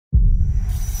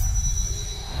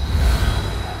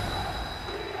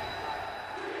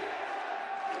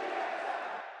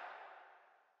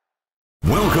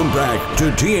back to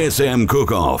TSM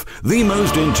Cook-Off, the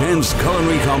most intense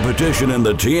culinary competition in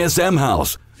the TSM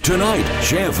house. Tonight,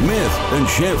 Chef Myth and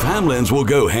Chef Hamlinz will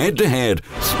go head-to-head,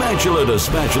 spatula to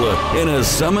spatula, in a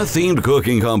summer-themed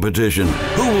cooking competition.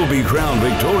 Who will be crowned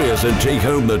victorious and take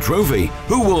home the trophy?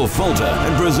 Who will falter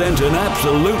and present an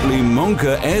absolutely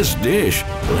monka-esque dish?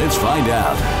 Let's find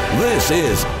out. This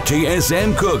is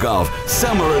TSM Cook-Off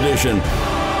Summer Edition.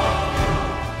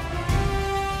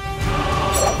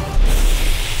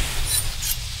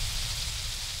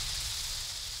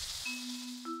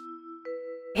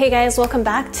 Hey guys, welcome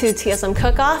back to TSM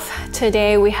Cook-Off.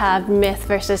 Today we have Myth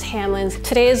versus Hamlinz.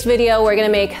 Today's video, we're gonna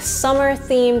make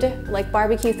summer-themed, like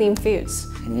barbecue-themed foods.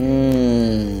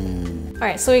 All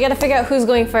right, so we gotta figure out who's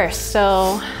going first,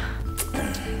 so.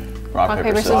 Rock,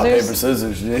 paper, scissors? Rock, paper,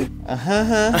 scissors, G.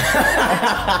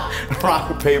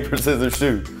 Rock, paper, scissors,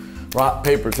 shoot. Rock,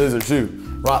 paper, scissors, shoot.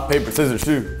 Rock, paper, scissors,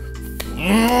 shoot.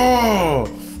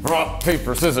 Rock,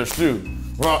 paper, scissors, shoot.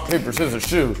 Rock, paper, scissors,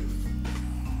 shoot.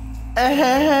 You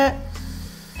wanna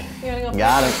go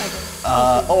Got first?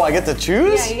 it. Oh, I get to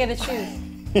choose? Yeah, you get to choose.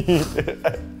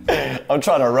 I'm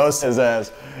trying to roast his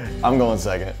ass. I'm going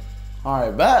second. All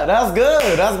right, bet. That's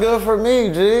good. That's good for me,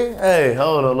 G. Hey,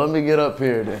 hold on. Let me get up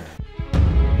here then.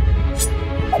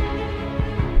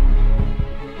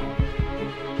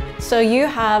 So you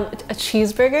have a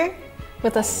cheeseburger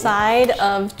with a side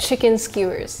of chicken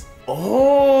skewers.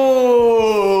 Oh!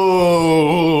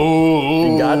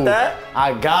 You got that?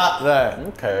 I got that.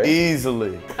 Okay.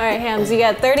 Easily. All right, Hams, you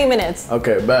got 30 minutes.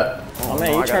 Okay, bet. Oh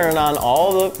man, you turning on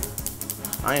all the...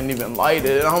 I ain't even light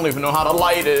it. I don't even know how to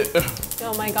light it.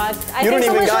 Oh my God. You don't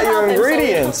even got your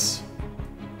ingredients.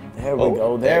 There we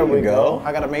go, there we go.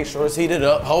 I gotta make sure it's heated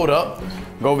up. Hold up.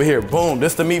 Go over here. Boom.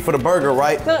 This the meat for the burger,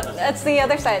 right? No, that's the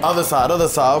other side. Other side.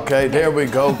 Okay, there we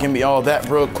go. Give me all that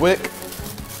real quick.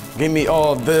 Give me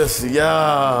all this,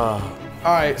 yeah.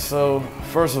 All right, so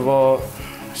first of all,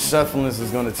 Chef Hamlinz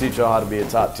is gonna teach y'all how to be a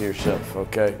top tier chef,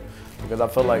 okay? Because I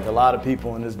feel like a lot of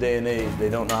people in this day and age, they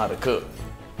don't know how to cook.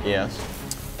 Yes.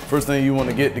 First thing you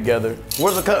wanna get together,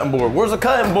 where's the cutting board? Where's the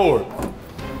cutting board?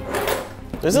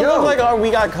 Does it look like we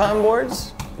got cutting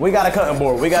boards? We got a cutting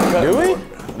board, we got a cutting board.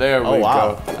 There we go. Oh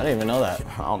wow, I didn't even know that.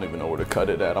 I don't even know where to cut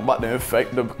it at. I'm about to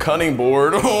infect the cutting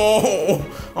board. Oh,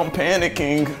 I'm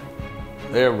panicking.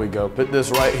 There we go. Put this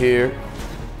right here.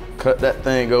 Cut that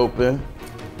thing open.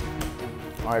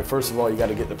 All right, first of all, you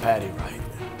gotta get the patty right.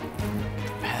 Get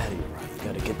the patty right. You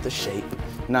gotta get the shape.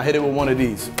 Now hit it with one of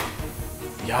these.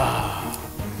 Yeah.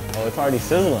 Oh, it's already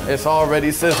sizzling. It's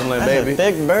already sizzling, baby. That's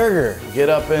a thick burger. Get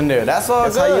up in there. That's all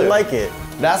good. That's how you like it.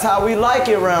 That's how we like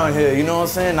it around here. You know what I'm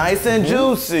saying? Nice and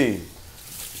juicy.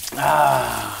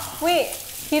 Ah. Wait,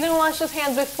 he didn't wash his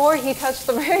hands before he touched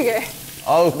the burger.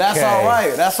 Okay. That's all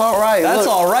right. That's all right. That's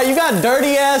all right. You got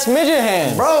dirty ass midget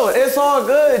hands. Bro, it's all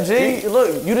good, G.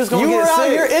 Look, you just gonna get sick. You were out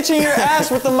here itching your ass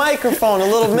with the microphone a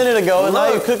little minute ago, and now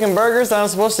you're cooking burgers that I'm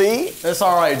supposed to eat? It's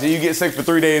all right, G. You get sick for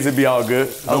 3 days, it'd be all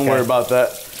good. Don't worry about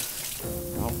that.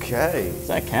 Okay. Is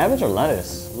that cabbage or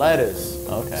lettuce? Lettuce.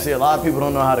 Okay. See, a lot of people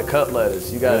don't know how to cut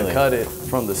lettuce. You gotta cut it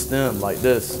from the stem like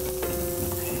this.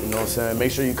 You know what I'm saying?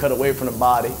 Make sure you cut away from the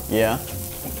body. Yeah.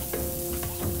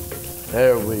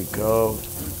 There we go.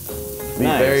 Be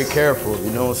very careful,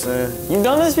 you know what I'm saying? You've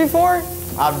done this before?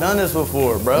 I've done this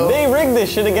before, bro. They rigged this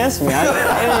shit against me. Wait,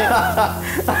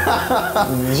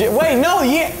 no,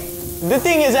 the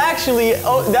thing is actually,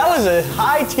 that was a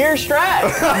high tier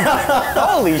strat.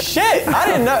 Holy shit, I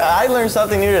didn't know, I learned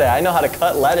something new today. I know how to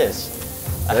cut lettuce.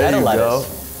 There you go.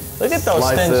 Look at those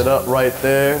Slice it up right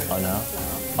there. Oh no.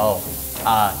 Oh.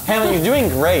 Hamlin, you're doing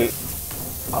great.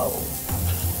 Oh.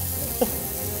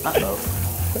 Uh-oh.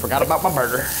 Forgot about my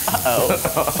burger. Uh-oh.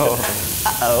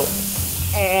 Uh-oh.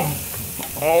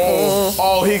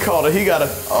 Oh, he caught it. He got it.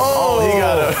 Oh, he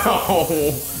got it. Oh.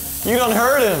 You done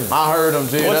heard him. I heard him,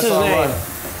 G. What's his name? Right.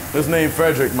 His name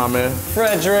Frederick, my man.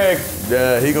 Frederick.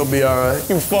 Yeah, he gonna be all right.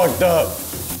 You fucked up.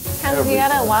 Hams, you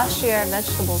gotta wash your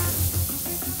vegetables.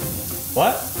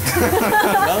 What?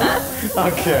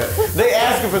 Okay. They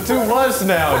asking for too much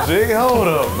now, G. Hold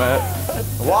up, man.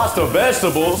 Wash the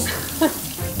vegetables.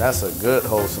 That's a good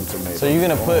wholesome tomato. So you're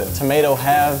gonna put tomato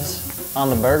halves on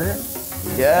the burger?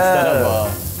 Yeah. Instead of a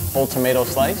whole tomato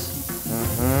slice?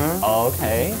 Mm-hmm.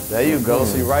 Okay. There you go.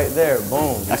 See right there.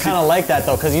 Boom. I kind of like that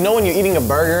though, because you know when you're eating a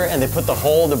burger and they put the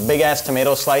big ass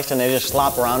tomato slice and they just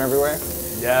slop around everywhere?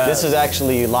 Yeah. This is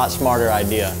actually a lot smarter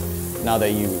idea now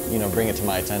that you bring it to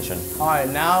my attention. All right,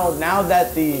 now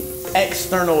that the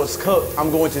external is cooked,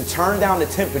 I'm going to turn down the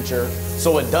temperature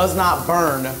so it does not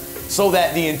burn, so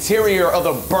that the interior of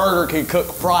the burger can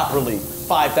cook properly.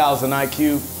 5,000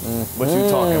 IQ. What you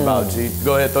talking about, G?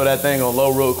 Go ahead, throw that thing on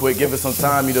low real quick. Give it some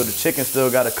time. You know, the chicken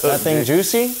still got to cook. That thing G.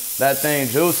 juicy? That thing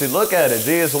juicy. Look at it,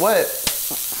 G. It's wet.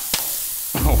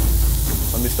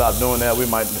 Let me stop doing that. We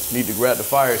might need to grab the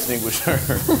fire extinguisher.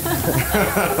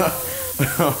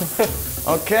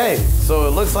 Okay, so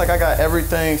it looks like I got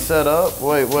everything set up.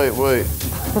 Wait. You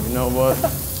know what?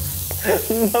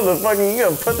 Motherfucker, you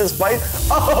gonna put the spice?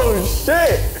 Oh,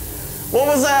 shit. What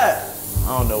was that?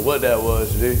 I don't know what that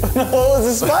was, G. What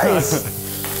was the spice?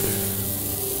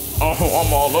 Oh,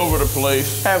 I'm all over the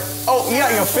place. Oh, you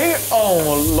got your finger? Oh,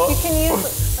 look. You can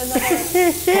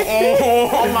use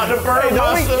another. I'm about to burn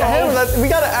myself. We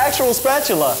got an actual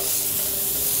spatula.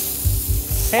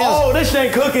 Oh, this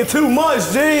ain't cooking too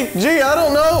much, G. G, I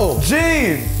don't know.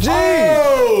 G.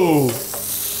 Oh.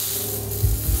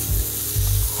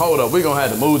 Hold up, we gonna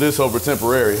have to move this over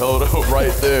temporary. Hold up,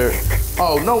 right there.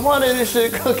 Oh, no wonder this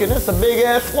shit cooking. That's a big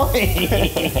ass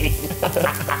flame.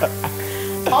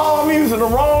 Oh, I'm using the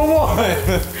wrong one.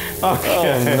 Okay.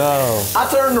 Oh, no. I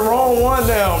turned the wrong one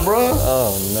down, bro.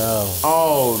 Oh, no.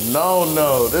 Oh,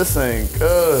 no. This ain't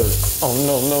good. Oh,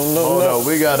 no. Hold up,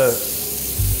 we gotta.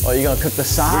 Oh, you gonna cook the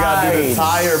sides? We gotta do the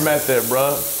tire method,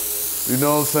 bro. You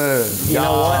know what I'm saying? You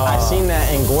know what? I seen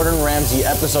that in Gordon Ramsay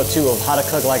episode 2 of How to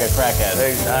Cook Like a Crackhead.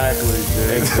 Exactly,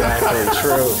 dude. Exactly,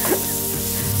 true.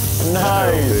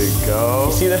 Nice. There we go.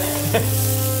 You see that?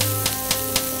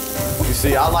 You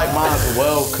see, I like mine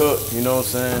well cooked, you know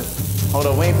what I'm saying? Hold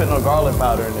up, we ain't put no garlic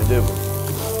powder in it, did we?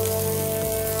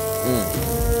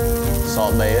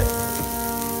 Salt bay it.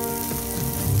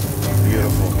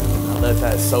 Beautiful. Now let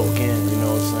that soak in, you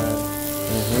know what I'm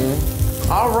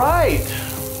saying? All right.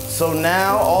 So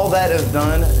now all that is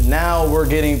done. Now we're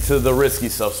getting to the risky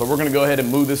stuff. So we're gonna go ahead and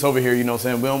move this over here, you know what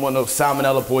I'm saying? We don't want no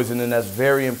salmonella poisoning, that's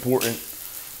very important.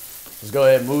 Let's go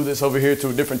ahead and move this over here to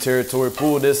a different territory,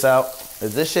 pull this out.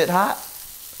 Is this shit hot?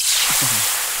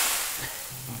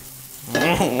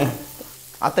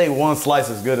 I think one slice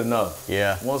is good enough.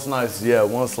 Yeah. One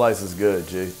slice is good,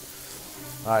 G.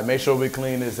 All right, make sure we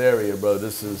clean this area, bro.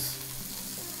 This is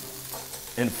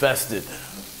infested.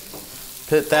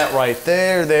 Put that right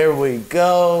there. There we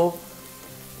go.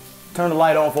 Turn the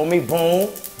light on for me. Boom.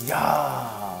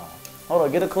 Yeah. Hold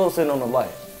on. Get a close in on the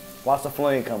light. Watch the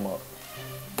flame come up.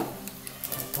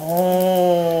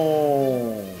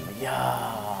 Boom.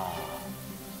 Yeah.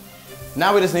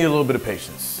 Now we just need a little bit of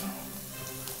patience.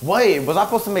 Wait, was I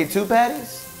supposed to make 2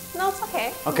 patties? No, it's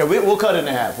okay. Okay, we'll cut it in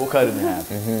half. We'll cut it in half.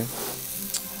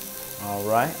 All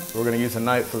right. We're going to use a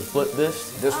knife to split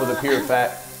this, just for the pure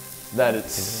fact that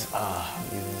it's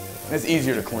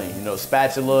easier to clean. You know,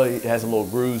 spatula, it has a little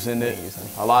grooves in it.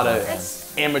 A lot of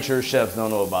amateur chefs don't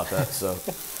know about that, so.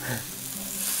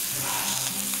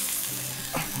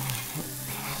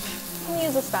 You can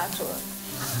use a spatula.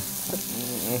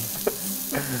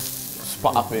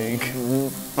 Popping.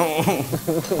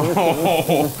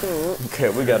 Okay,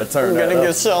 we gotta turn that up. We're gonna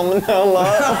get salmonella.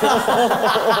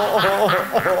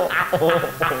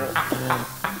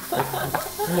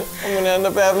 I'm gonna end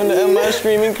up having to end my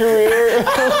streaming career.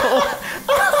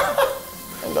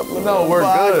 No, we're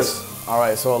good. All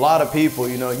right, so a lot of people,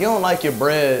 you know, you don't like your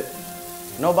bread.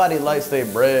 Nobody likes their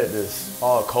bread that's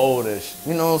all coldish.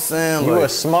 You know what I'm saying? You a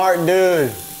smart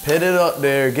dude. Put it up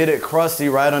there, get it crusty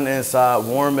right on the inside,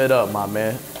 warm it up, my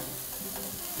man.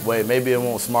 Wait, maybe it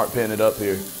won't smart pin it up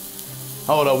here.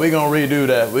 Hold up, we gonna redo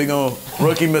that.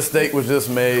 Rookie mistake was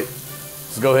just made.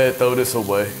 Let's go ahead and throw this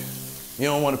away. You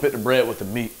don't wanna put the bread with the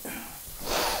meat.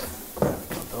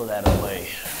 Throw that away.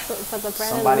 But the bread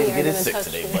Somebody's and meat getting are sick gonna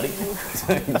today,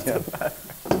 touch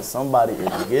buddy. Somebody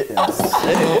is getting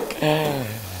sick.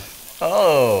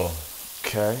 Oh.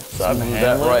 Okay, so I move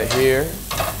that right here.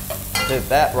 Hit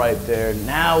that right there.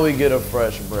 Now we get a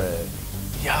fresh bread.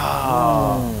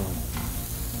 Yeah.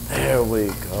 There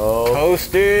we go.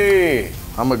 Toasty.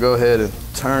 I'm gonna go ahead and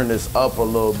turn this up a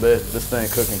little bit. This thing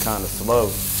cooking kind of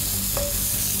slow.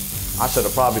 I should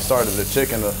have probably started the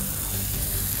chicken a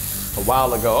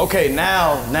while ago. Okay,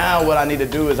 now what I need to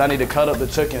do is I need to cut up the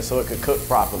chicken so it could cook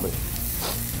properly.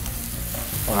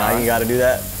 Oh, now you gotta do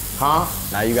that? Huh?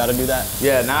 Now you gotta do that?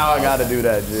 Yeah, now I gotta do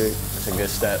that, Jig. That's a good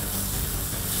step.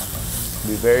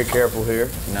 Be very careful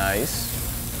here. Nice.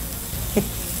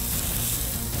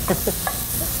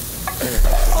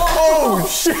 Oh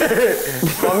shit!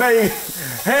 My man,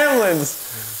 Hamlinz.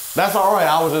 That's all right.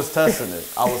 I was just testing it.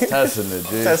 I was testing it,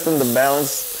 G. Testing the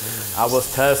balance. I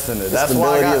was testing it. That's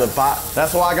Stability of the pot.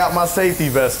 That's why I got my safety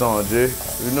vest on, G.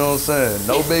 You know what I'm saying?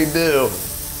 No big deal.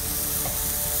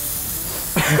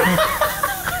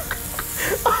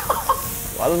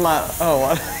 Why does my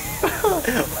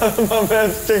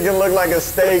man's chicken look like a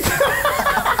steak?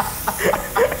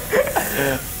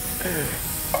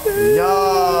 Yo.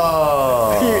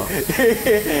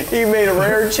 He made a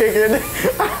rare chicken.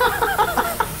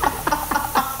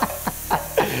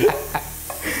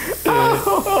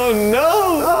 Oh no!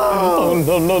 Oh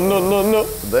no, no, no, no, no.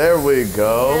 There we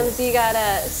go. And you got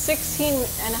 16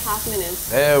 and a half minutes.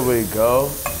 There we go.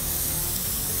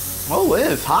 Oh,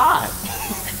 it's hot.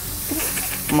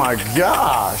 My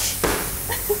gosh.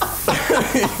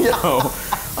 Yo,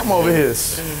 I'm over here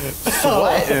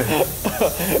sweating.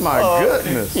 My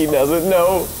goodness. He doesn't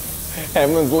know.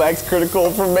 Hamlinz lacks critical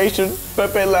information.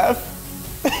 Pepe laugh.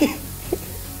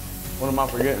 What am I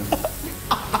forgetting?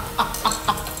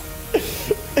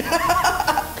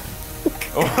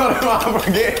 What am I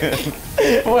forgetting?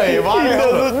 Wait, He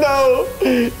doesn't know.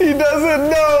 He doesn't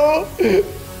know.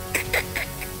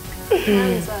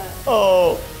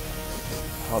 Oh.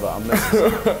 Hold on, I'm missing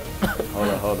something.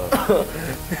 Hold on.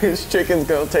 His chicken's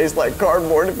gonna taste like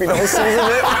cardboard if you don't season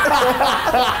it.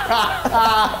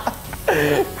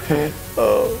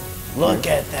 Oh. Look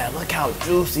at that. Look how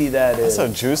juicy that is.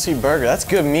 That's a juicy burger. That's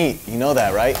good meat. You know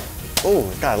that, right? Ooh,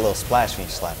 it's got a little splash when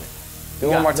you slap it. Do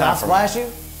it one more time. Splash you?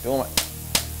 Do one more.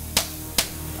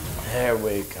 There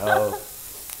we go.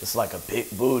 It's like a big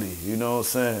booty, you know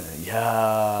what I'm saying?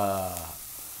 Yeah.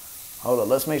 Hold on,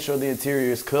 let's make sure the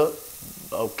interior is cooked.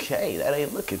 Okay, that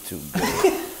ain't looking too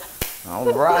good.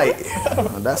 All right.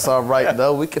 That's all right,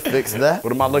 though. We can fix that.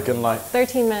 What am I looking like?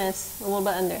 13 minutes, a little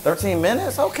bit under. 13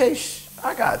 minutes? Okay,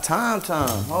 I got time.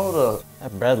 Hold up.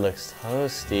 That bread looks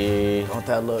toasty. Don't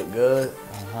that look good?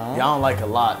 Uh-huh. Y'all don't like a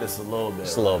lot, just a little bit.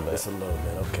 Just a little bit. Just a little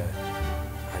bit, okay.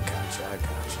 I got you.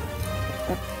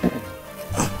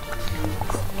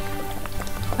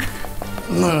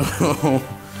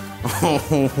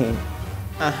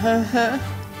 Uh-huh.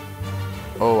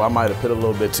 Oh, I might have put a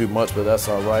little bit too much, but that's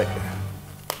all right.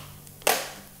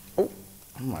 Oh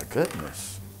my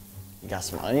goodness. You got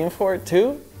some onion for it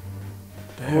too?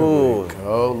 There we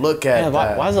go. Look at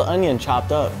that. Why is the onion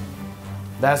chopped up?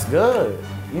 That's good.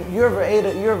 You ever ate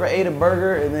a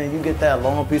burger and then you get that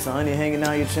long piece of onion hanging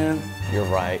down your chin? You're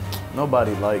right.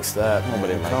 Nobody likes that.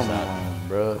 Nobody likes Come that. on,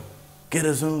 bro. Get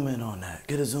a zoom in on that.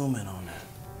 Get a zoom in on that.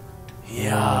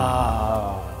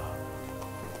 Yeah.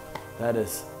 That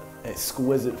is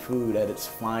exquisite food at its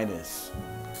finest.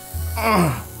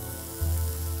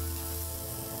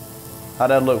 How'd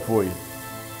that look for you?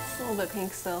 It's a little bit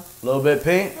pink still. A little bit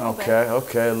pink? Okay,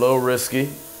 okay, a little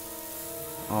risky.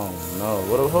 Oh no,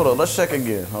 hold on, let's check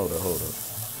again. Hold on.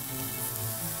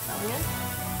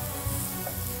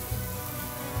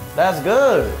 That's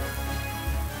good.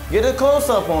 Get a close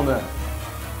up on that.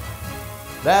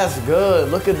 That's good.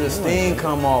 Look at the steam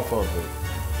come off of it.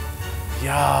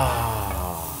 Yeah.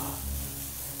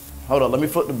 Hold on, let me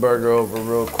flip the burger over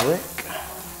real quick.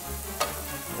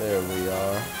 There we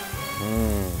are.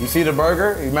 You see the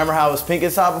burger? You remember how it was pink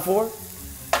inside before?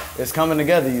 It's coming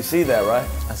together. You see that, right?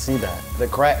 I see that. The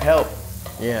crack help.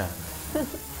 Yeah.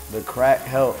 The crack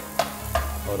help.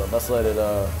 Hold on, let's let it,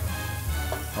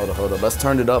 hold on. Let's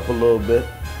turn it up a little bit.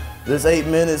 This 8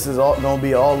 minutes is gonna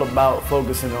be all about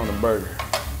focusing on the burger.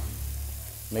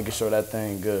 Making sure that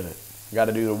thing good.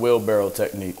 Gotta do the wheelbarrow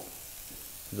technique.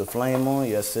 Is the flame on?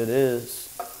 Yes, it is.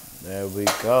 There we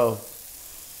go.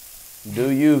 Do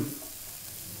you?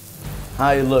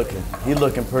 How you looking? He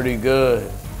looking pretty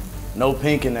good. No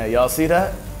pink in there. Y'all see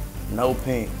that? No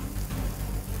pink.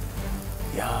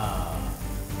 Yeah.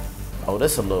 Oh,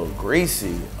 this a little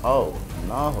greasy. Oh,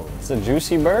 no. It's a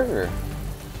juicy burger.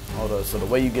 Hold on. So the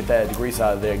way you get that grease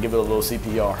out of there, give it a little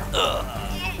CPR.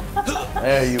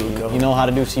 There you go. You know how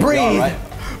to do CPR, Breathe. right?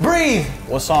 Breathe.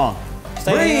 What song?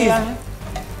 Breathe.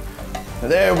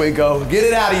 There we go. Get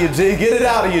it out of you, G. Get it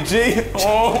out of you, G.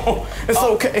 Oh, it's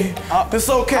okay. It's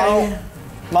okay.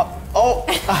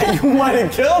 You might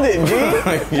have killed it, G.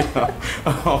 Yeah.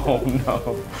 Oh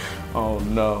no. Oh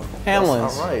no. Hamlinz.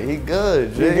 That's all right. He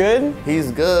good, G. You good?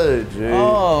 He's good, G.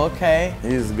 Oh, okay.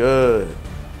 He's good.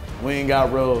 We ain't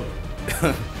got real.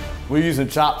 We're using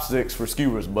chopsticks for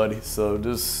skewers, buddy. So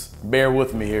just bear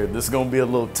with me here. This is gonna be a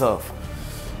little tough. All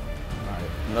right.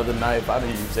 Another knife. I done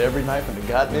used every knife in the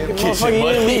goddamn kitchen. You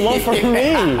didn't need one from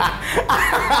me.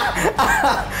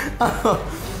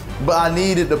 But I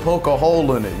needed to poke a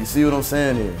hole in it. You see what I'm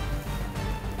saying here?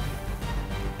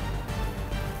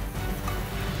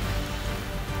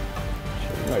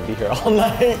 You might be here all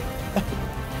night.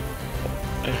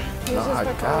 No, I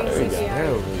got it.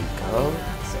 There we go.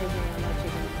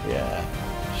 Yeah.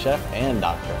 Chef and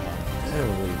doctor. There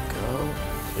we go.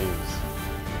 Jeez.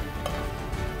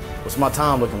 What's my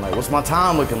time looking like? What's my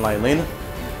time looking like, Lena?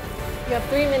 You have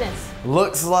 3 minutes.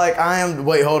 Looks like I am.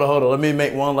 Wait, hold on. Let me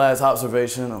make one last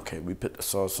observation. Okay, we put the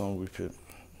sauce on. We put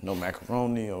No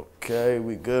macaroni, okay,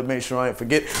 we good. Make sure I ain't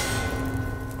forget.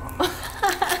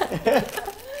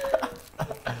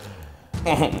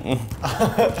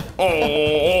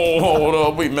 Oh, hold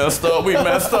up, we messed up.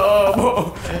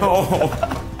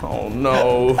 Oh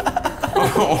no.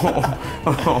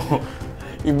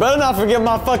 You better not forget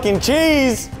my fucking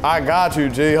cheese. I got you,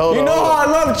 G. Hold on. You know how I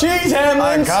love cheese, Hamlinz.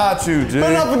 I got you, G.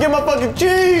 Better not forget my fucking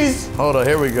cheese. Hold on,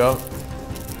 here we go.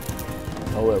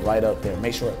 Hold it right up there.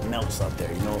 Make sure it melts up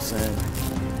there, you know what I'm saying?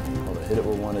 Hold on, hit it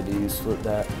with one of these, flip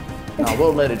that. No,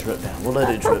 we'll let it drip down. All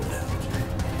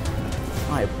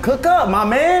right, cook up, my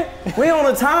man. We on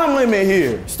a time limit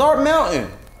here. Start melting.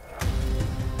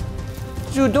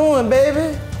 What you doing,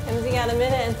 baby? And you got a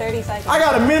minute and 30 seconds. I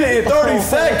got a minute and 30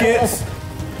 seconds.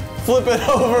 Flip it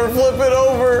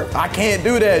over. I can't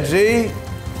do that, G.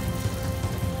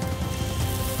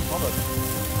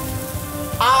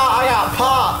 Ah, I got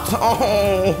popped.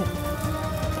 Oh.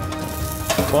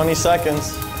 20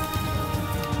 seconds.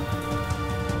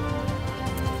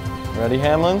 Ready,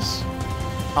 Hamlinz?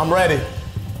 I'm ready.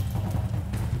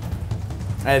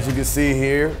 As you can see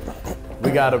here, we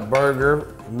got a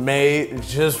burger made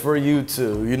just for you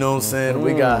two. You know what I'm saying?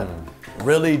 We got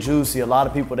really juicy. A lot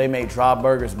of people, they make dry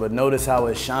burgers, but notice how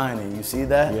it's shining. You see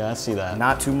that? Yeah, I see that.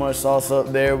 Not too much sauce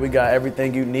up there. We got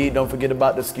everything you need. Don't forget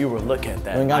about the skewer. Look at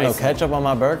that. You ain't got no ketchup on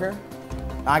my burger?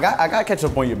 I got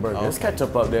ketchup on your burger. There's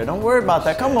ketchup up there. Don't worry about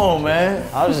that. Come on, man.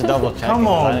 I was just double checking. Come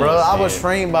on, bro. I was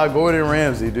trained by Gordon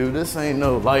Ramsay, dude. This ain't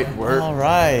no light work. All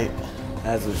right.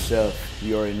 As a chef,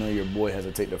 you already know your boy has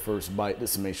to take the first bite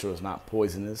just to make sure it's not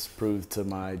poisonous. Prove to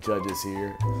my judges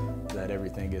here that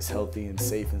everything is healthy and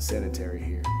safe and sanitary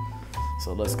here.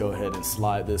 So let's go ahead and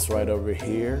slide this right over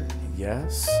here.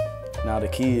 Yes. Now the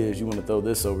key is you want to throw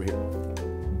this over here.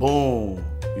 Boom.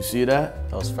 You see that?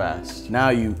 That was fast. Now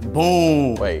you,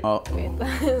 boom. Wait. Oh. Wait,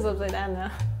 it's upside down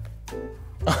now.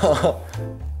 All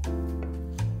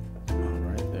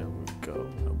right, there we go.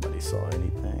 Nobody saw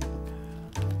anything.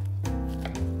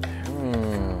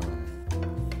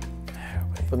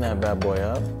 Putting that bad boy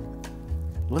up.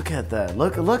 Look at that.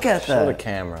 Look at Show the that.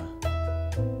 camera.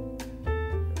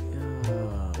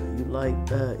 Yeah, you like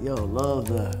that? Yo, love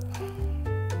that.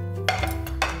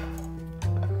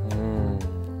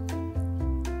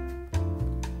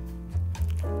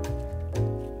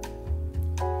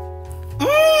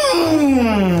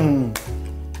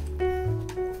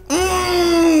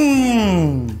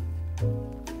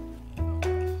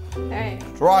 Hey.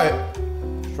 Try it.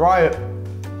 Try it.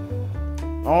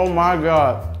 Oh my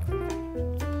God.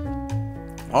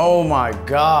 Oh my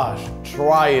gosh.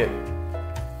 Try it.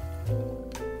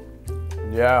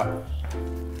 Yeah.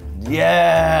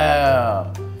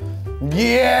 Yeah.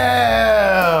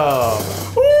 Yeah.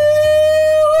 Woo!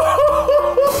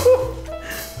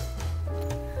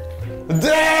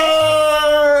 Dang!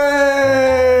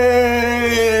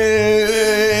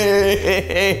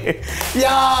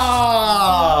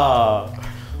 Yeah.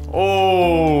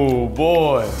 Oh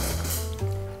boy.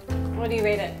 What do you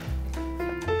rate it?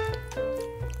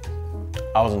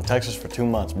 I was in Texas for 2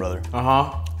 months, brother.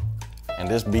 Uh-huh. And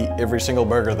this beat every single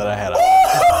burger that I had.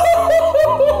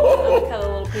 I'll cut a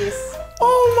little piece.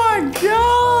 Oh my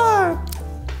God.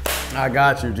 I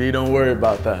got you, G. Don't worry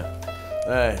about that.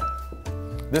 Hey,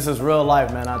 this is real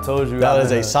life, man. I told you. That I've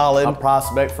is been a solid a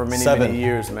prospect for many 7.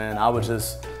 years, man. I was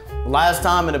just, last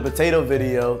time in the potato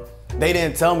video, they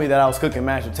didn't tell me that I was cooking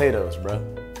mashed potatoes, bro.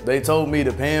 They told me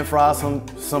to pan fry some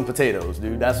potatoes,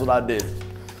 dude. That's what I did.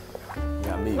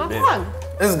 Got me Not bit. bad.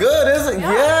 It's good, isn't it?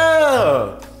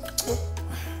 Yeah.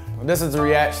 This is the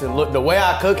reaction. Look, the way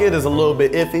I cook it is a little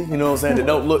bit iffy. You know what I'm saying? It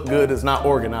don't look good. It's not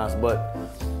organized, but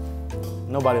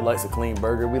nobody likes a clean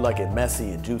burger. We like it messy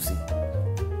and juicy.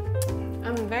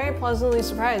 I'm very pleasantly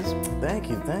surprised. Thank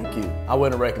you, thank you. I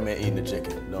wouldn't recommend eating the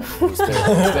chicken. No,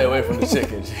 stay away from the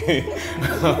chicken.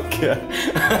 Okay.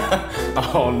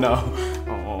 Oh no.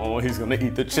 Oh, he's gonna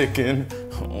eat the chicken.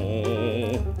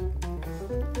 Oh.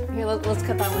 Here, let's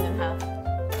cut that one in half.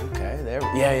 Okay, there.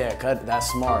 Yeah, cut. That's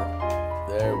smart.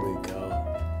 There we go.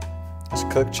 It's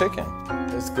cooked chicken.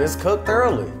 It's cooked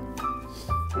early.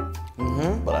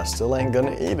 But I still ain't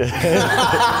gonna eat it.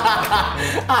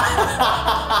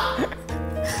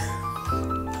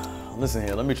 Listen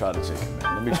here, let me try the chicken,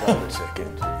 man. Let me try the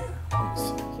chicken. Let me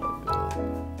see.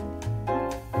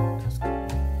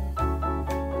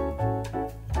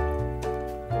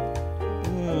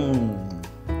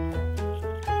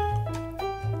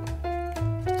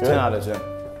 Good. 10 out of 10.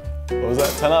 What was that,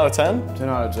 10 out of 10? 10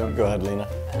 out of 10. Go ahead, Lena.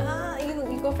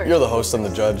 You go first. You're the host and the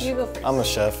judge. You go first. I'm a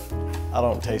chef. I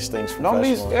don't taste things Don't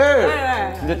be professionally. scared.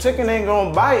 Right. The chicken ain't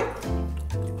gonna bite.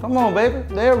 Come on, baby.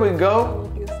 There we go.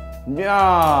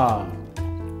 Yeah.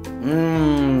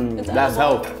 That's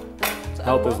health.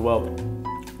 Health as well.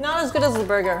 Not as good as the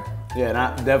burger.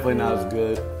 Yeah, definitely not as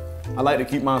good. I like to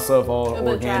keep myself all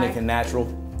organic and natural.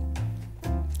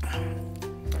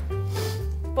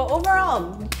 But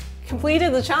overall,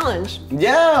 completed the challenge.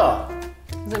 Yeah.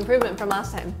 It's an improvement from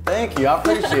last time. Thank you, I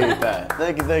appreciate that.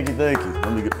 Thank you.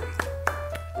 Let me get.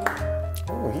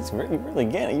 Oh, he's really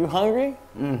getting it. You hungry?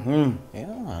 Mm-hmm. Yeah.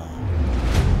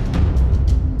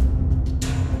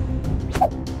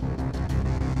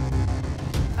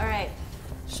 All right,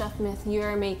 Chef Myth, you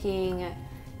are making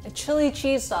a chili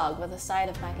cheese dog with a side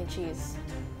of mac and cheese.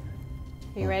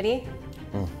 Are you ready?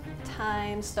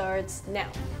 Time starts now.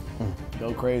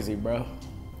 Go crazy, bro.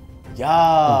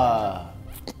 Yeah.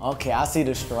 Okay, I see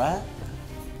the strat.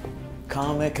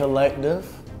 Comment collective.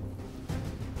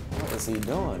 What is he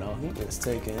doing? Oh, he just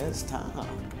taking his time.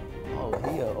 Oh,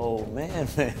 he an old man.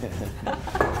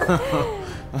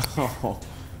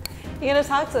 You gotta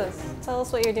talk to us. Tell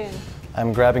us what you're doing.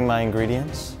 I'm grabbing my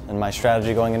ingredients, and my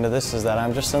strategy going into this is that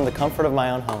I'm just in the comfort of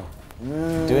my own home,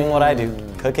 doing what I do,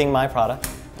 cooking my product,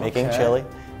 making chili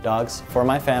dogs for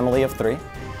my family of 3.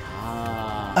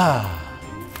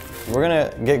 We're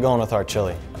gonna get going with our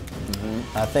chili.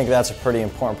 I think that's a pretty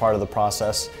important part of the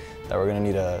process that we're gonna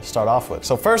need to start off with.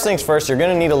 So first things first, you're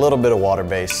gonna need a little bit of water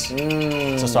base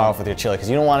to start off with your chili, because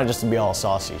you don't want it just to be all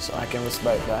saucy. So I can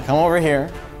respect that. come over here,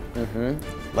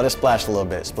 let it splash a little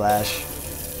bit, splash.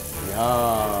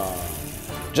 Yeah.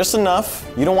 Just enough.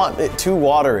 You don't want it too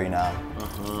watery now.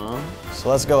 So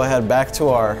let's go ahead back to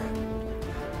our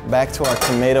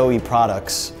tomato-y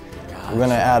products. We're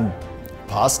gonna add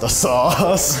pasta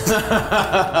sauce.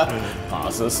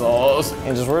 Pasta sauce.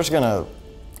 And we're just gonna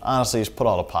honestly just put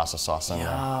all the pasta sauce in there.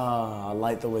 I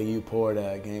like the way you pour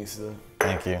that, gangster.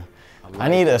 Thank you. I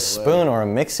need a spoon or a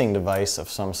mixing device of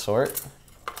some sort.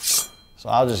 So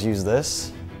I'll just use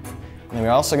this. And then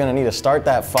we're also gonna need to start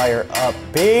that fire up.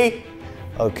 B.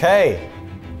 Okay.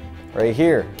 Right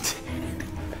here.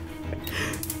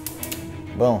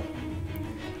 Boom.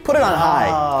 Put it on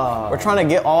high. We're trying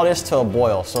to get all this to a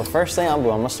boil. So first thing I'm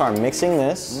gonna start mixing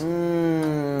this.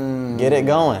 Get it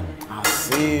going. I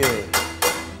see it.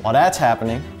 While that's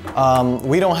happening,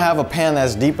 we don't have a pan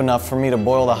that's deep enough for me to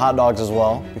boil the hot dogs as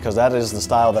well, because that is the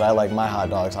style that I like my hot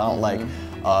dogs. I don't like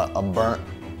a burnt,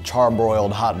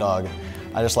 charbroiled hot dog.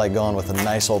 I just like going with a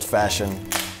nice old-fashioned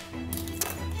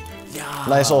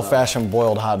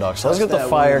boiled hot dog. So let's get the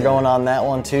fire going on that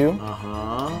one too.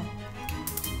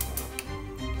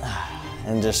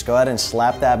 And just go ahead and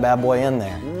slap that bad boy in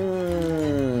there.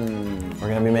 We're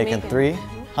gonna be making 3,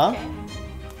 huh?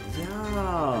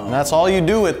 Yeah. And that's all you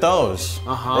do with those.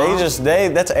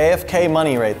 That's AFK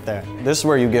money right there. This is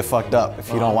where you get fucked up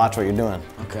if you don't watch what you're doing.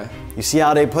 Okay. You see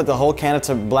how they put the whole can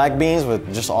of black beans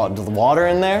with just all the water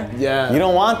in there? Yeah. You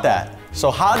don't want that. So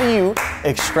how do you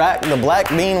extract the black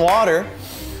bean water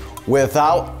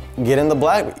without getting the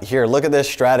black? Here, look at this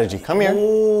strategy. Come here.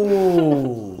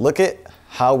 Ooh. Look at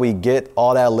how we get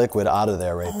all that liquid out of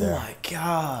there right there. Oh my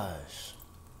gosh.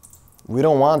 We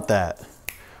don't want that.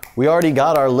 We already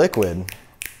got our liquid.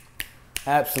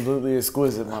 Absolutely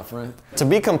exquisite, my friend. To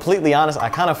be completely honest, I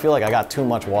kind of feel like I got too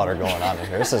much water going on in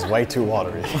here. This is way too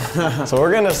watery. So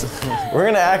we're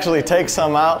gonna actually take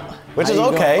some out, which is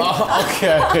okay.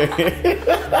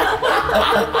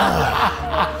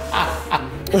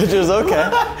 Which is okay.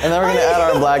 And then we're gonna add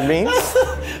our black beans.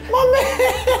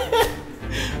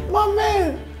 My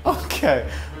man. Okay.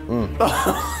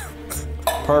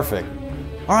 Perfect.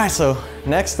 All right, so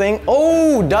next thing,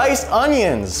 diced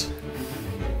onions.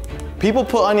 People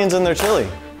put onions in their chili.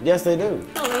 Yes, they do.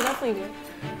 Oh, they definitely do.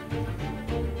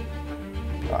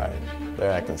 All right,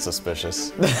 they're acting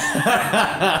suspicious.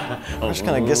 We're just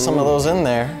gonna get some of those in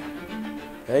there.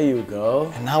 There you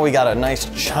go. And now we got a nice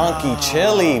chunky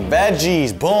chili,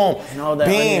 veggies, boom, And all that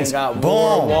beans, onion got boom.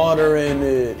 more water in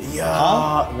it. Yeah.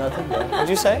 Huh? Nothing, bro. What'd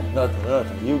you say?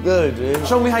 Nothing. You good, dude.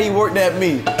 Show me how you work that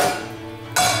meat.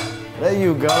 There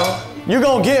you go. You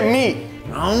gonna get meat.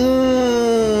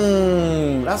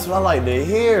 That's what I like to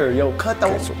hear. Yo, cut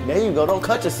those. There you go. Don't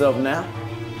cut yourself now.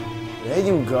 There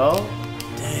you go.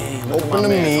 Dang, look at Open the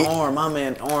meat. arm. My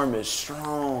man's arm is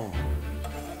strong.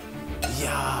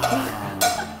 Yeah.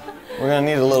 We're gonna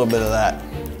need a little bit of that.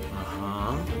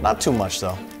 Not too much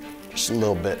though. Just a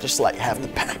little bit, just like half the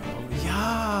pack.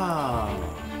 Yeah.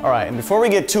 All right, and before we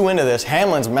get too into this,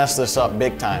 Hamlinz messed this up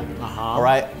big time. All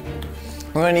right,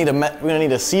 we're gonna need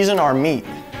to season our meat.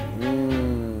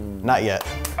 Not yet.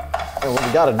 And what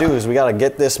we gotta do is we gotta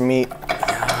get this meat,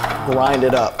 grind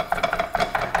it up.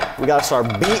 We gotta start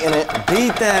beating it.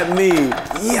 Beat that meat.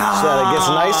 Yeah. So that it gets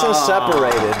nice and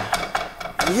separated.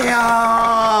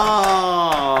 Yeah.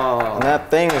 And that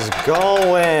thing is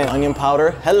going. Onion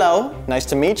powder, hello, nice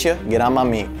to meet you. Get on my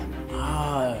meat.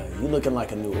 Ah, you looking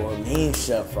like a New Orleans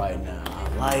chef right now.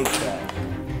 I like that.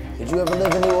 Did you ever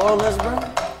live in New Orleans, bro?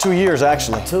 2 years,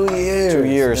 actually. 2 years. 2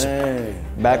 years. Dang.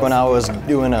 Back when I was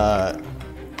doing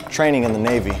training in the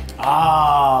Navy.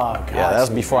 Ah, gotcha. Yeah, that was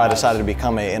before I decided to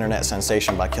become an internet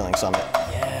sensation by killing Summit.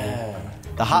 Yeah.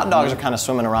 The hot dogs are kind of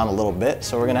swimming around a little bit,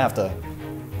 so we're gonna have to.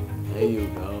 There you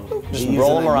go. Just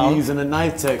roll them around. You're using a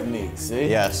knife technique, see?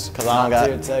 Yes, because I don't got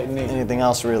anything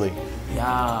else really.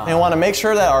 Yeah. And want to make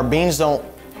sure that our beans don't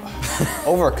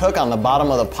overcook on the bottom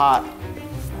of the pot.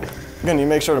 Gonna need to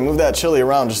make sure to move that chili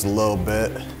around just a little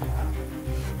bit.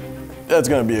 That's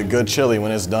gonna be a good chili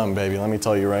when it's done, baby. Let me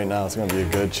tell you right now, it's gonna be a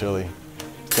good chili.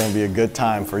 It's gonna be a good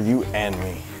time for you and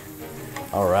me.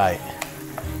 All right.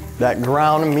 That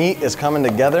ground meat is coming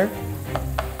together.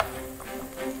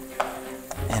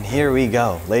 And here we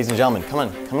go. Ladies and gentlemen,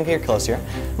 come here close here.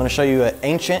 I'm gonna show you an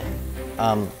ancient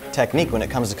technique when it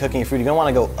comes to cooking your food. You're gonna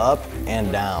wanna go up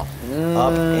and down,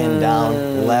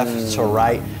 left to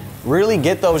right. Really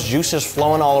get those juices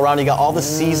flowing all around. You got all the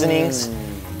seasonings.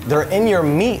 They're in your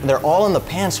meat, they're all in the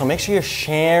pan, so make sure you're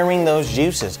sharing those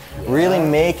juices. Really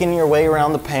making your way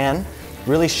around the pan,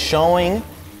 really showing,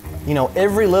 you know,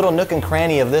 every little nook and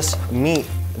cranny of this meat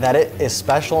that it is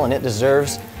special and it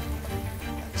deserves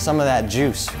some of that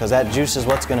juice, because that juice is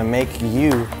what's gonna make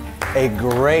you a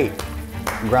great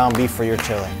ground beef for your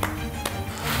chili.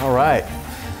 All right.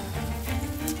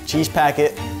 Cheese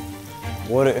packet.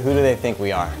 Who do they think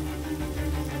we are?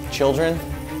 Children?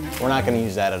 We're not gonna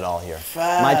use that at all here.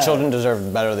 Fact. My children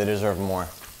deserve better, they deserve more.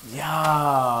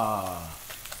 Yeah.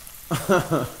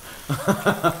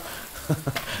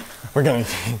 We're gonna.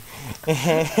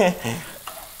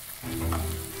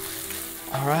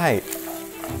 All right.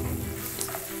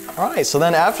 All right, so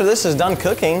then after this is done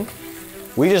cooking,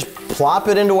 we just plop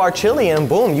it into our chili and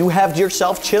boom, you have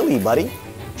yourself chili, buddy.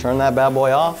 Turn that bad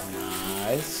boy off.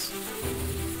 Nice.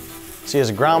 See, it's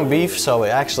ground beef, so it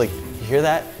actually, you hear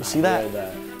that? You see that? I hear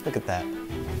that. Look at that.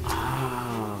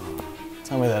 Ah.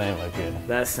 Tell me that ain't look good.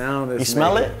 That sound is. You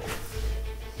smell it?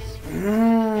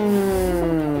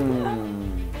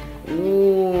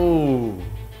 Ooh.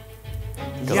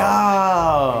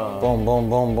 Yeah. Boom, boom,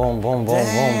 boom, boom, boom, boom,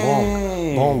 boom, boom.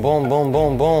 Boom, boom, boom,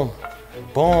 boom, boom.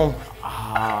 Boom.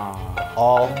 Ah.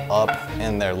 All up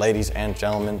in there, ladies and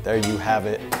gentlemen. There you have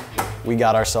it. We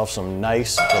got ourselves some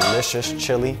nice, delicious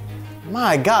chili.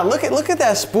 My God, look at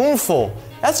that spoonful.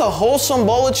 That's a wholesome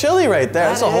bowl of chili right there.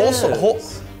 That's a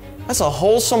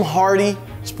wholesome, hearty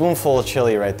spoonful of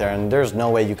chili right there, and there's no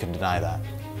way you can deny that.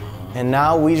 And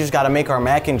now we just gotta make our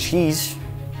mac and cheese,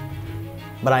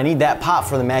 but I need that pot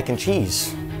for the mac and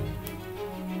cheese.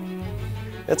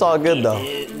 It's all good though.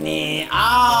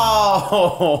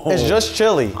 Ow! It's just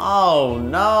chili. Oh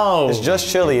no! It's just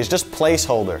chili, it's just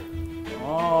placeholder.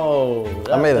 Oh,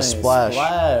 I made a thing splash.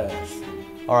 splashed.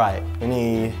 All right, we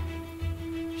need,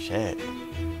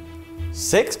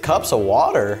 6 cups of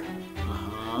water.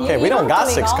 Okay, we don't got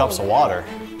 6 cups of water.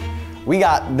 We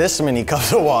got this many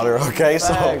cups of water, okay?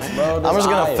 Facts, so bro, I'm just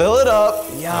gonna iron. fill it up.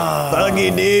 Yeah. Buggy,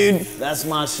 dude. That's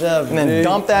my chef, And then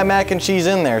dump that mac and cheese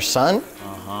in there, son.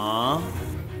 Uh-huh.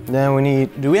 Then we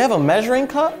need, do we have a measuring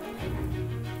cup?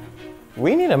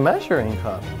 We need a measuring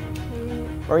cup.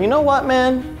 Or you know what,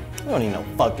 man? We don't need no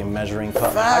fucking measuring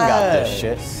cup. I got this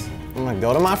shit. I'm gonna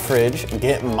go to my fridge,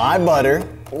 get my butter.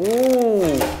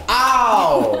 Ooh.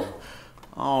 Ow!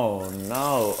 Oh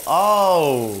no.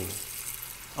 Oh.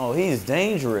 Oh, he's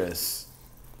dangerous.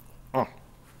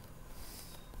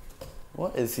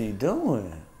 What is he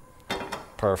doing?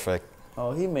 Perfect.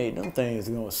 Oh, he made them things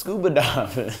go scuba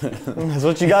diving. That's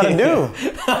what you gotta do.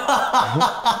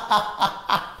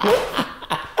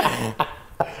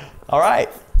 All right.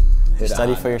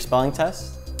 Study for your spelling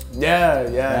test?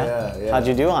 Yeah. How'd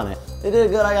you do on it? It did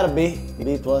good. I got a B.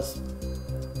 B plus.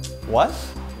 What?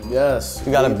 Yes.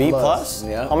 You got a B plus?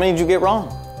 Yeah. How many did you get wrong?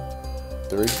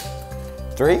 3.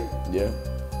 3? Yeah.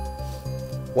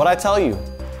 What'd I tell you?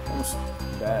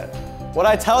 Bad.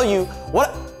 What'd I tell you?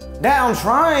 What? Dad, I'm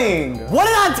trying. What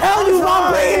did I tell you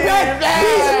about bringing back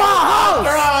bees in my house?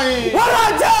 Trying. What did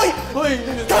I tell you? Please.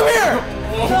 Come here.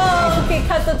 Oh, okay,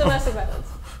 cut the domestic violence.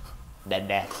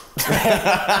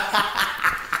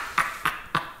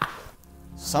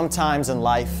 Sometimes in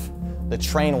life, the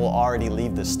train will already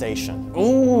leave the station.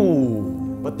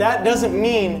 Ooh. But that doesn't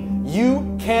mean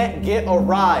you can't get a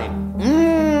ride.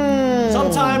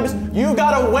 Sometimes you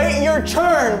gotta wait your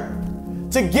turn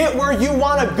to get where you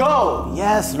wanna go.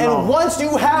 Yes, Lord. And once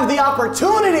you have the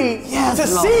opportunity to Lord.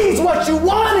 seize what you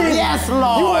wanted, Yes,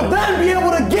 Lord. you will then be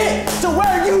able to get to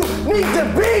where you need to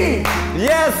be.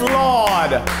 Yeah. Yes,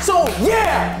 Lord. So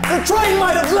yeah, the train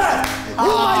might have left. You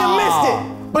might have missed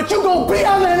it. But you gonna be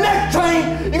on the next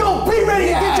train. You gonna be ready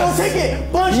to get your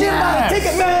ticket. Punched in by the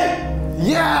ticket man.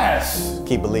 Yes.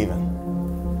 Keep believing.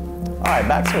 All right,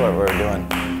 back to what we're doing.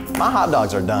 My hot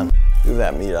dogs are done. Do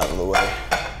that meat out of the way.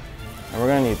 And we're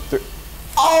gonna need 3.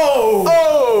 Oh!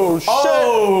 Oh, shit!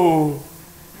 Oh!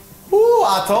 Ooh,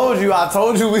 I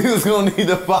told you we was gonna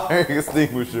need a fire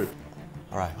extinguisher.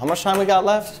 All right, how much time we got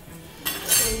left?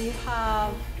 You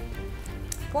have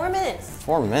 4 minutes.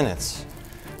 4 minutes.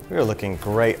 We are looking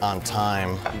great on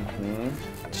time.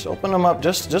 Just open them up,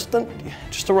 just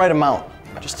the right amount,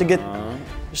 just to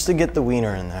get the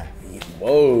wiener in there.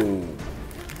 Whoa.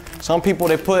 Some people,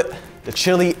 they put the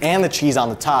chili and the cheese on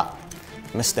the top.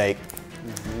 Mistake.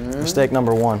 Mistake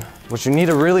number 1. What you need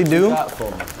to really do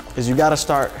is you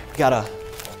gotta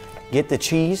get the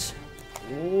cheese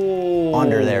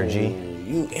under there, G.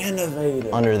 You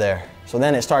innovative. Under there. So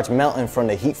then it starts melting from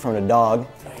the heat from the dog.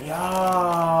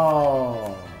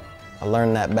 Yo. I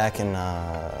learned that back in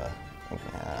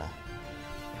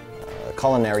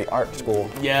culinary art school.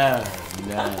 Yeah.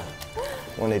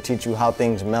 When they teach you how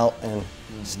things melt and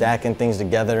stacking things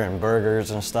together and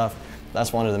burgers and stuff.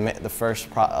 That's one of the first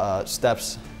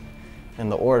steps in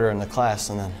the order in the class,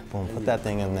 and then boom, put that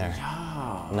thing in there.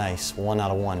 Yeah. Nice, 1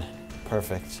 out of 1,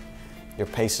 perfect. Your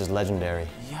pace is legendary.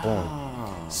 Yeah. Boom.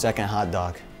 Second hot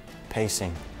dog,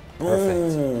 pacing,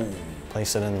 perfect.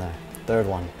 Place it in there. Third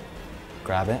one,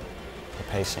 grab it, the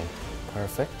pacing,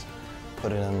 perfect.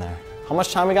 Put it in there. How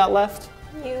much time we got left?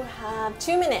 You have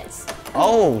 2 minutes.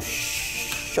 Oh,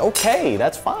 okay,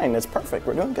 that's fine, that's perfect,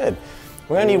 we're doing good.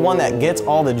 We're gonna need one that gets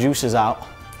all the juices out.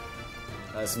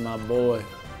 That's my boy.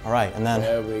 All right, and then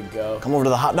There we go. come over to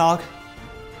the hot dog.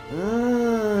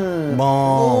 Boom.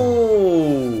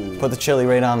 Ooh. Put the chili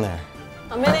right on there.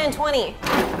 1 minute and 20.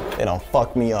 They don't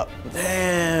fuck me up.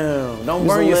 Damn. Don't Use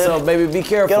burn the lid. yourself, baby. Be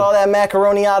careful. Get all that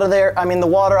macaroni out of there. I mean, the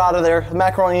water out of there. The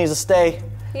macaroni needs to stay.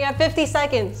 You have 50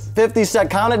 seconds. 50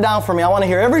 seconds. Count it down for me. I want to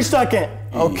hear every second.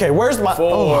 Okay, where's my...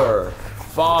 4,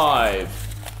 5,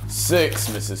 6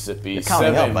 Mississippi,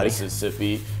 counting 7 up, buddy.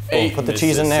 Mississippi, 8 put the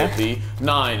cheese in there. Mississippi,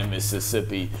 9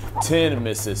 Mississippi, 10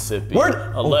 Mississippi,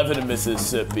 Where- 11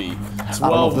 Mississippi, I don't know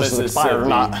 12 if this is Mississippi. expired or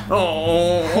not. I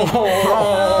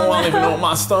don't even know where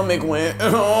my stomach went. You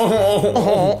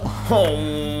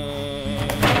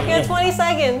have 20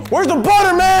 seconds. Where's the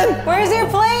butter, man? Where's your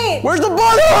plate? Where's the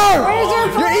butter? Where's your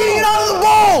You're plate? eating it out of the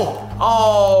bowl.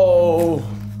 Oh,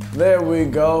 there we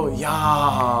go.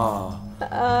 Yeah.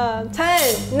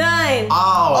 10, 9,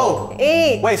 Oh.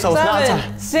 8, Wait, so it's not 7,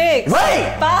 time. 6,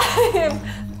 Wait! 5,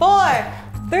 4,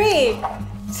 3,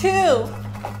 2,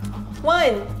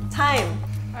 1. Time.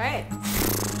 All right.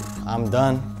 I'm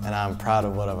done, and I'm proud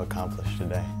of what I've accomplished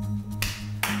today.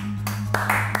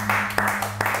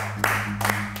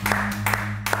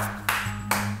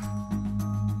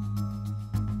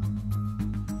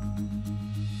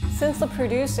 Since the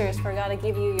producers forgot to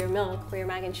give you your milk for your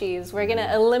mac and cheese, we're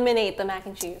gonna eliminate the mac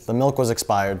and cheese. The milk was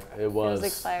expired. It It was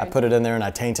was. expired. I put it in there and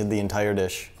I tainted the entire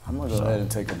dish. I'm gonna go ahead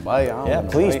and take a bite. I don't Yeah, wanna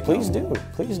please, wait please no do. more.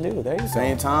 Please do. There you go.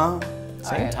 Same time?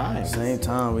 Same time. Same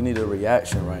time. We need a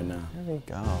reaction right now. There we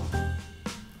go.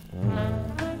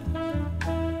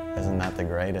 Isn't that the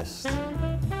greatest?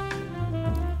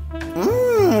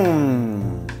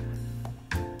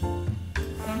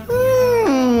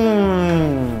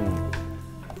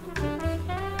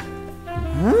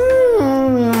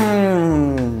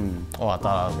 Oh, I thought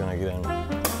I was gonna get in.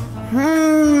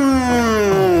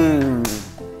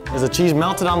 Is the cheese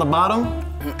melted on the bottom?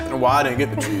 Well, I didn't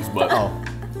get the cheese, but Oh.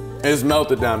 it's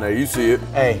melted down there. You see it.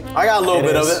 Hey, I got a little it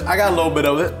bit is. of it. I got a little bit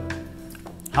of it.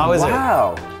 How is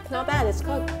Wow. Not bad. It's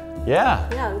cooked. it? Yeah.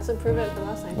 Yeah, let's improve it from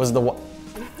last time. Was the Okay,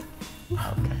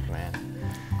 man.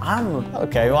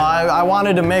 Okay, well, I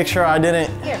wanted to make sure I didn't,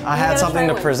 Here, I you had gotta something try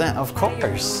to one. present, of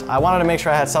course. I wanted to make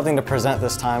sure I had something to present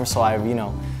this time, so I'm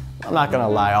not gonna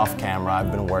lie off camera.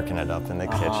 I've been working it up in the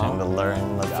kitchen to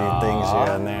learn a few things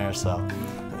here and there, so.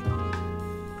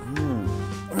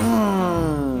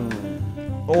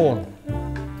 Oh.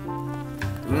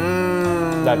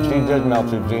 That cheese is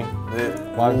melted, G.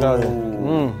 Why does it?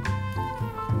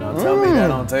 Now tell me that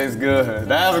don't taste good.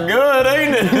 That's good,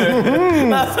 ain't it?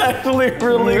 That's actually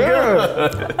really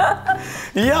good.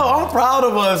 Yo, I'm proud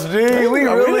of us, G. We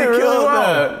really killed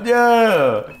that.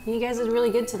 Yeah. You guys did really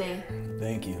good today.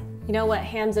 Thank you. You know what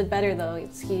Hams did better though?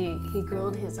 He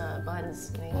grilled his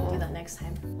buns. You can do that next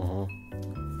time.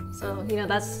 So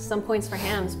that's some points for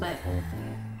Hams, but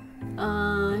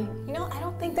I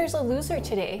don't think there's a loser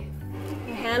today.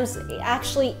 Hams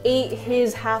actually ate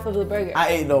his half of the burger. I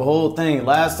ate the whole thing.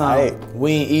 Last time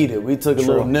we ain't eat it. We took a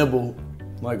little nibble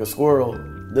like a squirrel.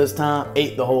 This time,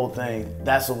 ate the whole thing.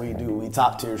 That's what we do. We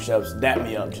top tier chefs. Dap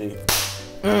me up, G.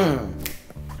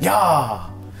 Yeah.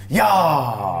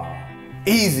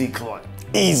 Easy, Clay.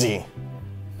 Easy.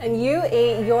 And you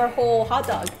ate your whole hot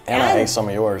dog. And I ate some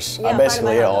of yours. Yeah, I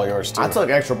basically ate part of my hot all dog. yours too. I took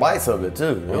extra bites of it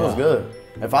too. It was good.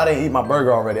 If I didn't eat my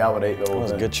burger already, I would have ate the whole It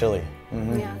was thing. good chili.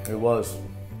 Yeah. It was.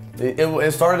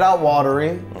 It started out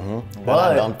watery, but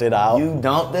I dumped it out. You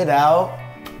dumped it out.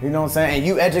 You know what I'm saying? And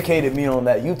you educated me on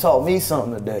that. You taught me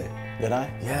something today. Did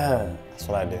I? Yeah. That's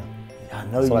what I do. I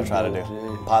know That's you what I try to do.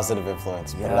 do. Positive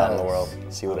influence. Put it out in the world.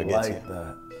 See what it gets you.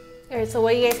 That. All right, so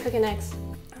what are you guys cooking next?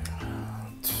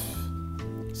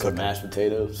 Some mashed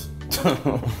potatoes.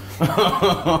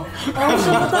 Oh,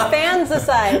 so let the fans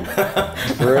decide.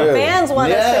 True. Fans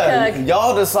want us to cook.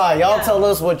 Y'all decide. Y'all Yeah. tell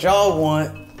us what y'all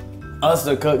want us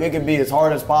to cook. It can be as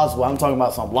hard as possible. I'm talking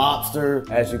about some lobster.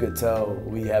 As you could tell,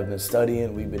 we have been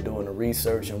studying, we've been doing the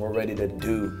research, and we're ready to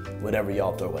do whatever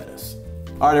y'all throw at us.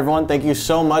 All right, everyone, thank you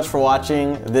so much for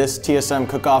watching this TSM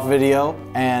Cook-Off video.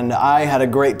 And I had a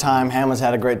great time, Hamlinz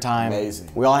had a great time. Amazing.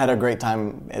 We all had a great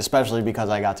time, especially because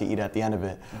I got to eat at the end of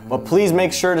it. But please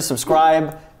make sure to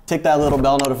subscribe, tick that little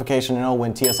bell notification to know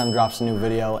when TSM drops a new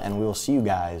video, and we will see you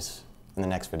guys in the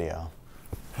next video.